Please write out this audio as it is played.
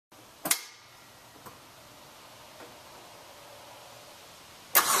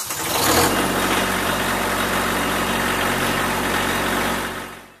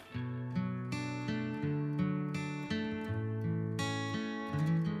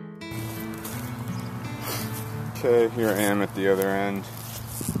Okay, here I am at the other end.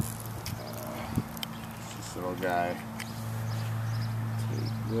 This little guy.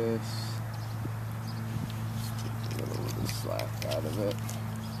 Take this. Just take a little bit of slack out of it.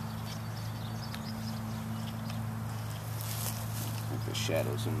 I think the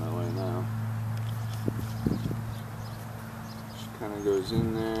shadow's in my way now. Just kind of goes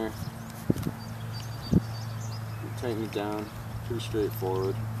in there. Tighten it down. Pretty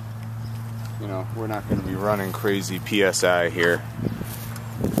straightforward. You know, we're not going to be running crazy PSI here.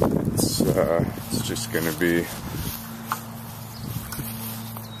 It's just going to be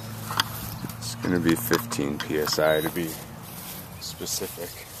 15 PSI to be specific.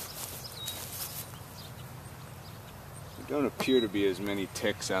 There don't appear to be as many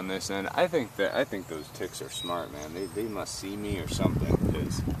ticks on this end. I think those ticks are smart, man. They must see me or something,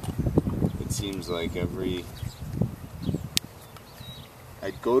 because it seems like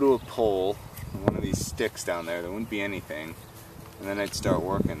I'd go to a pole, one of these sticks down there wouldn't be anything, and then I'd start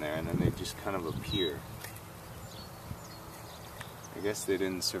working there, and then they'd just kind of appear. I guess they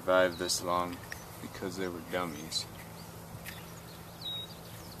didn't survive this long because they were dummies.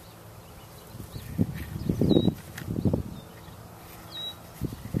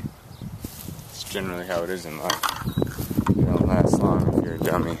 It's generally how it is in life. You don't last long if you're a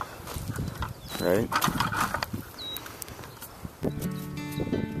dummy, right?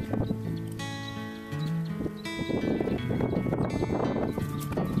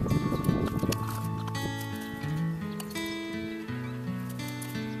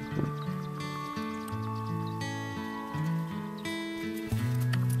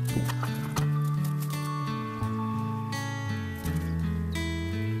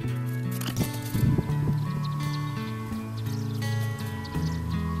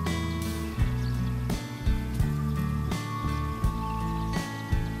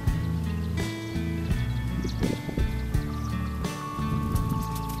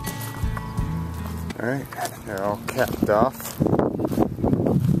 Alright, they're all capped off.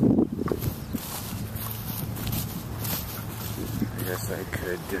 I guess I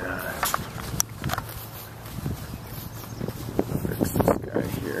could fix this guy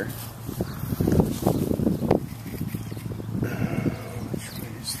here. Which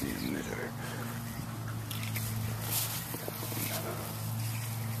way is the emitter?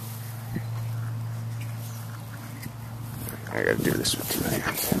 I gotta do this with two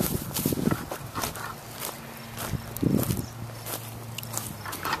hands.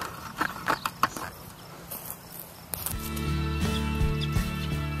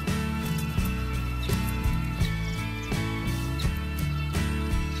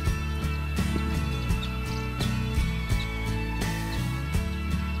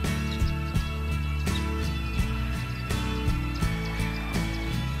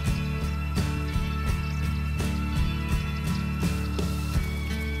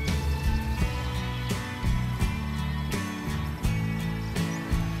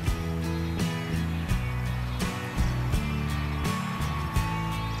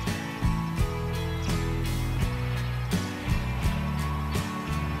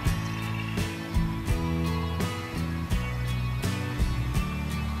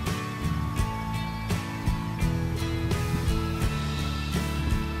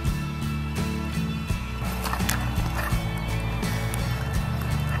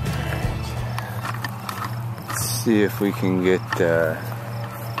 See if we can get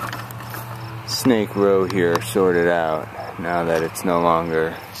Snake Row here sorted out now that it's no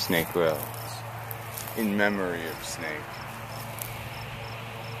longer Snake Row. It's in memory of Snake.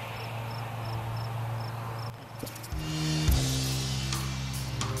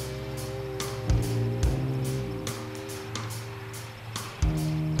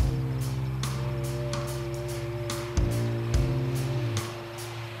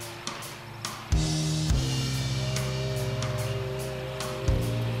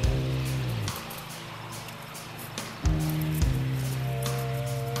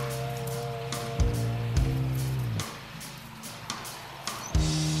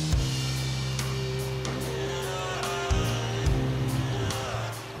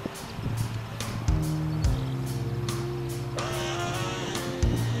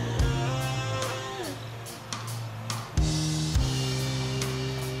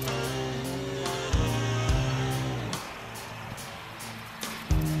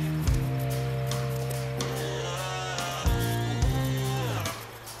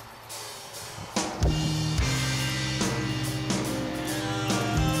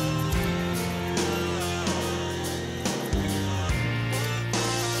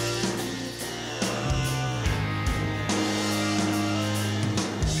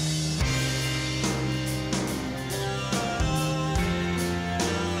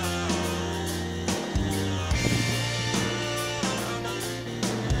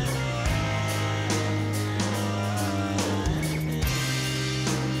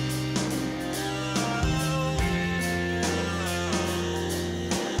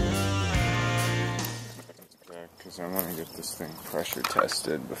 I want to get this thing pressure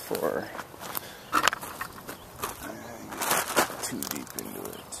tested before I get too deep into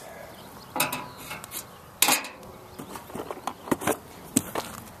it.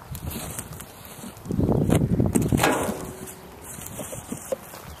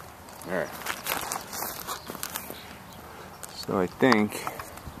 Alright. So I think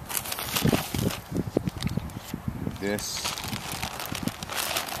this,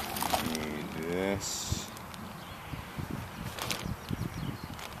 this.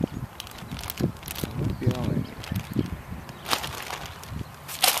 Might be all in here.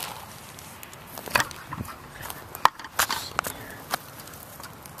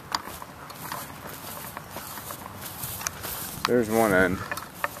 There's one end.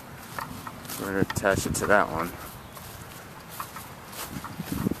 We're going to attach it to that one.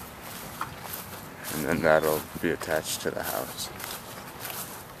 And then that'll be attached to the house.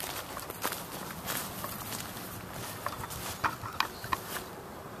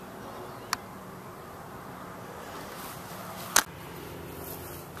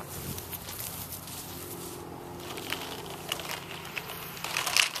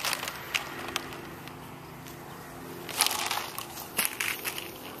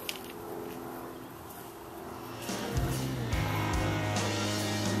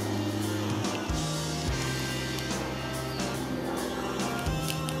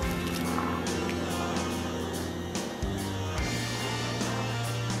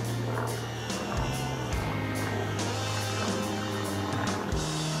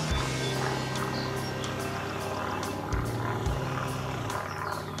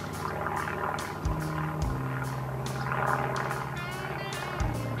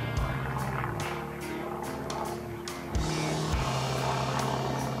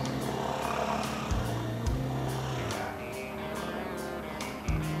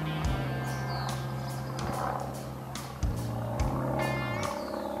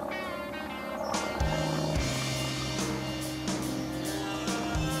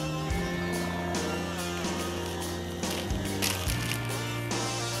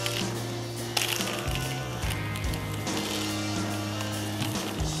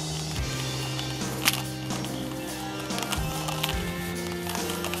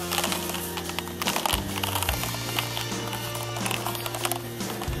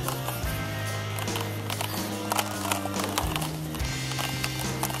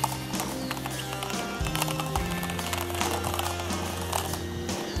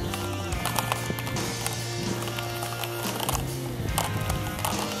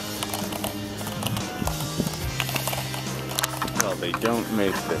 They don't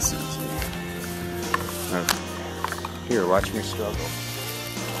make this easy. Okay. Here, watch me struggle.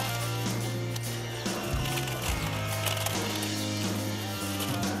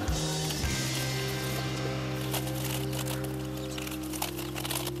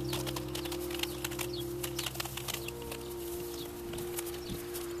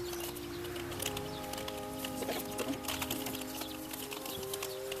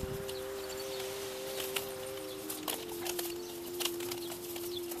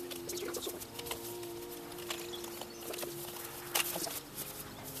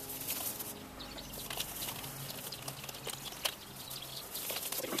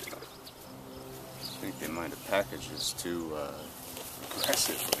 I think they might have packaged this too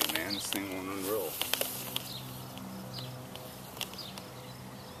aggressively, man. This thing won't unroll.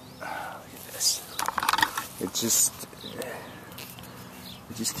 Look at this. It just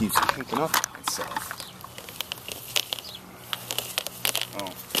keeps picking up itself.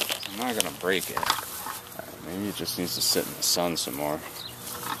 Oh, I'm not gonna break it. Maybe it just needs to sit in the sun some more.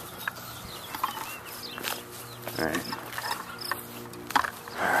 Alright.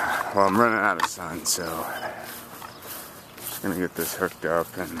 Well, I'm running out of sun, so I'm just gonna get this hooked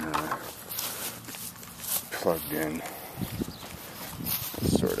up and plugged in. I'll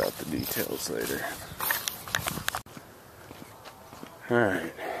sort out the details later.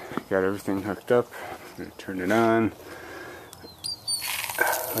 Alright, got everything hooked up. I'm gonna turn it on.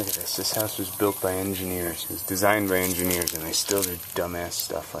 Look at this. This house was built by engineers. It was designed by engineers, and they still do dumbass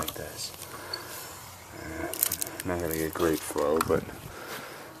stuff like this. Not gonna get great flow, but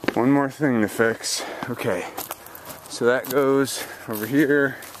one more thing to fix. Okay, so that goes over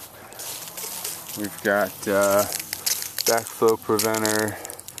here. We've got backflow preventer,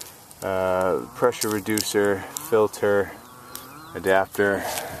 pressure reducer, filter, adapter,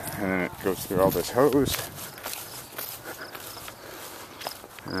 and then it goes through all this hose.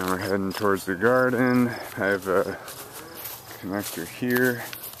 And we're heading towards the garden. I have a connector here.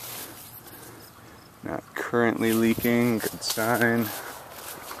 Not currently leaking, good sign.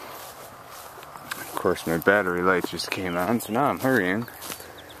 course, my battery light just came on, so now I'm hurrying.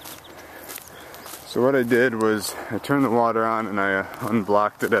 So what I did was I turned the water on and I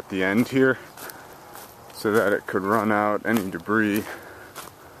unblocked it at the end here so that it could run out any debris.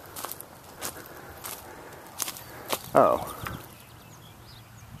 Oh.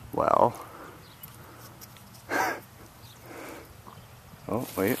 Well. Oh,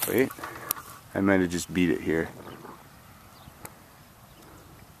 wait. I might have just beat it here.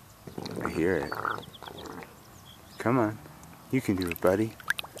 I hear it. Come on. You can do it, buddy.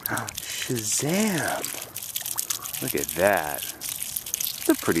 Shazam! Look at that. It's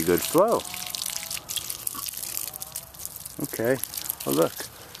a pretty good flow. Okay. Oh, look.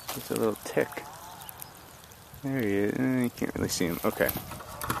 There's a little tick. There he is. You can't really see him. Okay.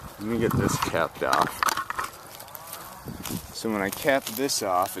 Let me get this capped off. So when I cap this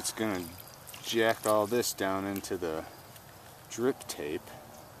off, it's going to jack all this down into the drip tape.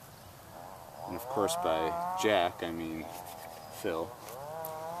 And of course by jack, I mean fill.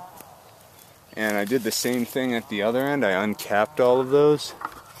 And I did the same thing at the other end. I uncapped all of those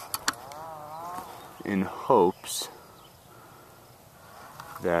in hopes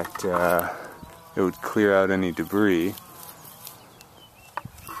that it would clear out any debris.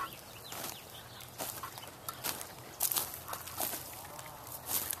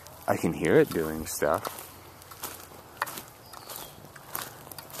 I can hear it doing stuff.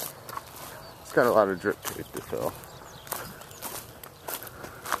 It's got a lot of drip tape to fill.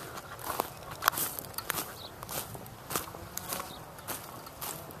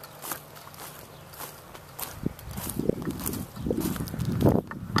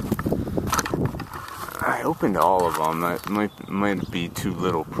 I opened all of them. That might be too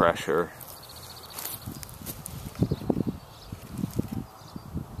little pressure.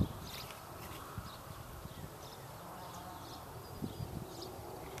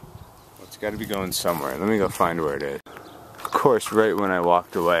 It's got to be going somewhere. Let me go find where it is. Of course, right when I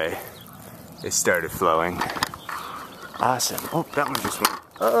walked away, it started flowing. Awesome. Oh, that one just went.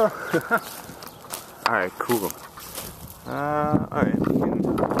 Oh. Alright, cool. Alright.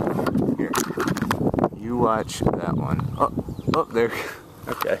 Here. You watch that one. Oh, there.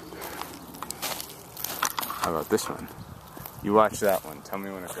 Okay. How about this one? You watch that one. Tell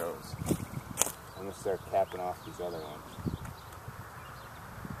me when it goes. I'm going to start capping off these other ones.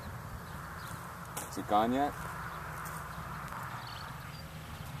 Is it gone yet?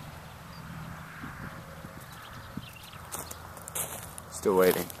 Still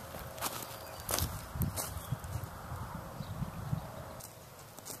waiting.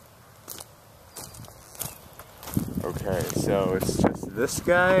 Okay, so it's just this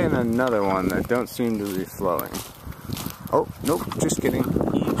guy and another one that don't seem to be flowing. Oh, nope, just kidding.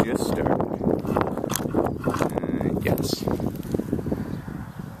 He just started. Yes.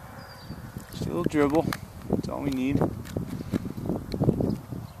 Still dribble. That's all we need.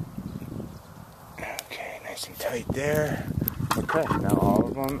 Okay, nice and tight there. Okay, now all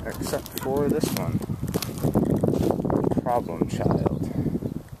of them except for this one. Problem child.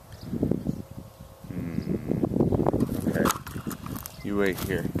 Okay, you wait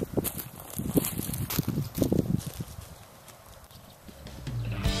here.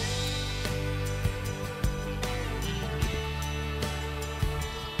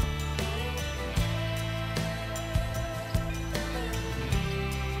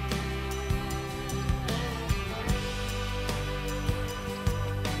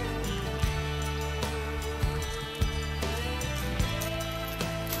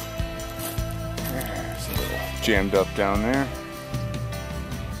 Jammed up down there.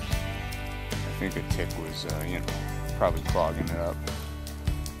 I think a tick was, probably clogging it up.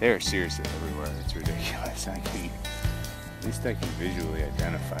 They're seriously everywhere. It's ridiculous. At least I can visually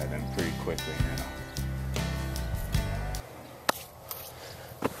identify them pretty quickly now.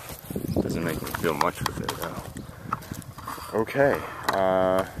 Doesn't make me feel much with it though. Okay,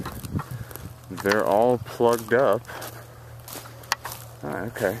 they're all plugged up.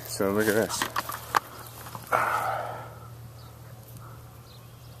 Okay, so look at this.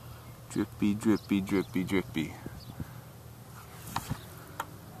 Drippy, drippy, drippy, drippy.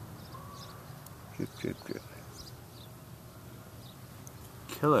 Drip, drip, drip.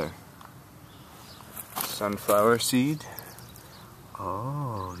 Killer. Sunflower seed.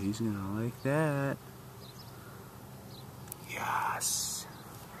 Oh, he's gonna like that. Yes.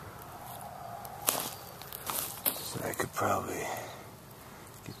 So I could probably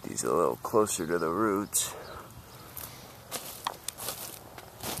get these a little closer to the roots.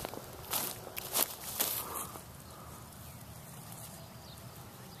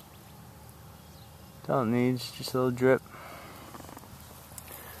 All it needs, just a little drip.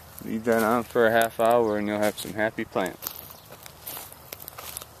 Leave that on for a half hour and you'll have some happy plants.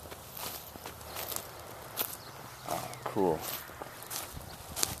 Oh, cool.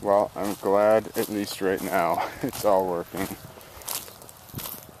 Well, I'm glad at least right now it's all working.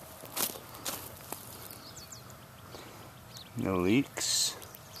 No leaks.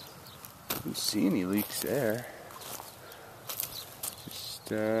 Didn't see any leaks there.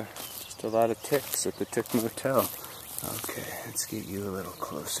 Just a lot of ticks at the Tick Motel. Okay, let's get you a little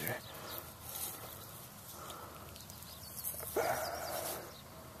closer. Yeah.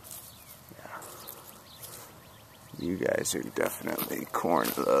 You guys are definitely corn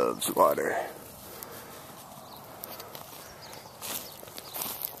loves water.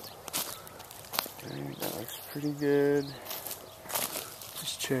 Alright, that looks pretty good.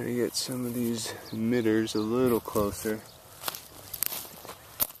 Just trying to get some of these emitters a little closer.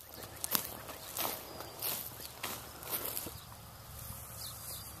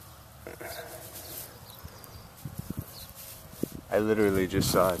 I literally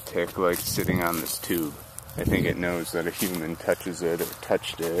just saw a tick like sitting on this tube. I think it knows that a human touches it or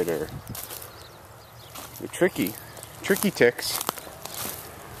touched it, or they're tricky ticks.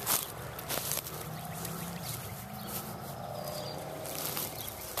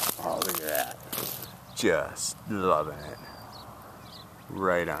 Oh, look at that. Just loving it.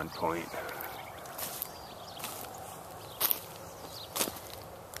 Right on point.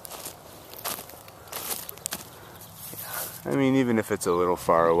 I mean, even if it's a little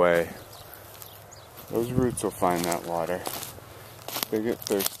far away, those roots will find that water. They get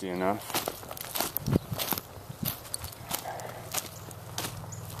thirsty enough.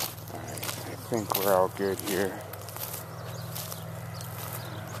 Alright, I think we're all good here.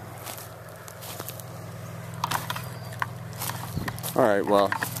 Alright,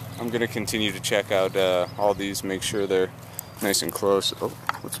 well, I'm going to continue to check out all these, make sure they're nice and close. Oh,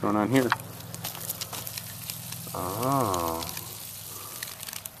 what's going on here? Oh.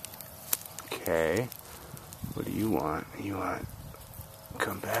 Okay. What do you want? You want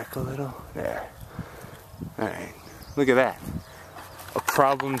come back a little? There. Alright. Look at that. A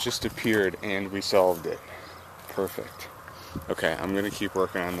problem just appeared and we solved it. Perfect. Okay, I'm going to keep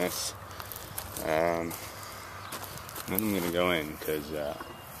working on this. Then I'm going to go in because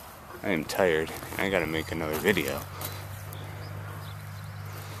I am tired. I got to make another video.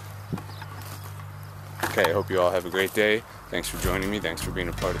 Okay, I hope you all have a great day. Thanks for joining me. Thanks for being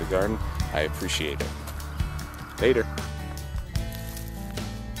a part of the garden. I appreciate it. Later.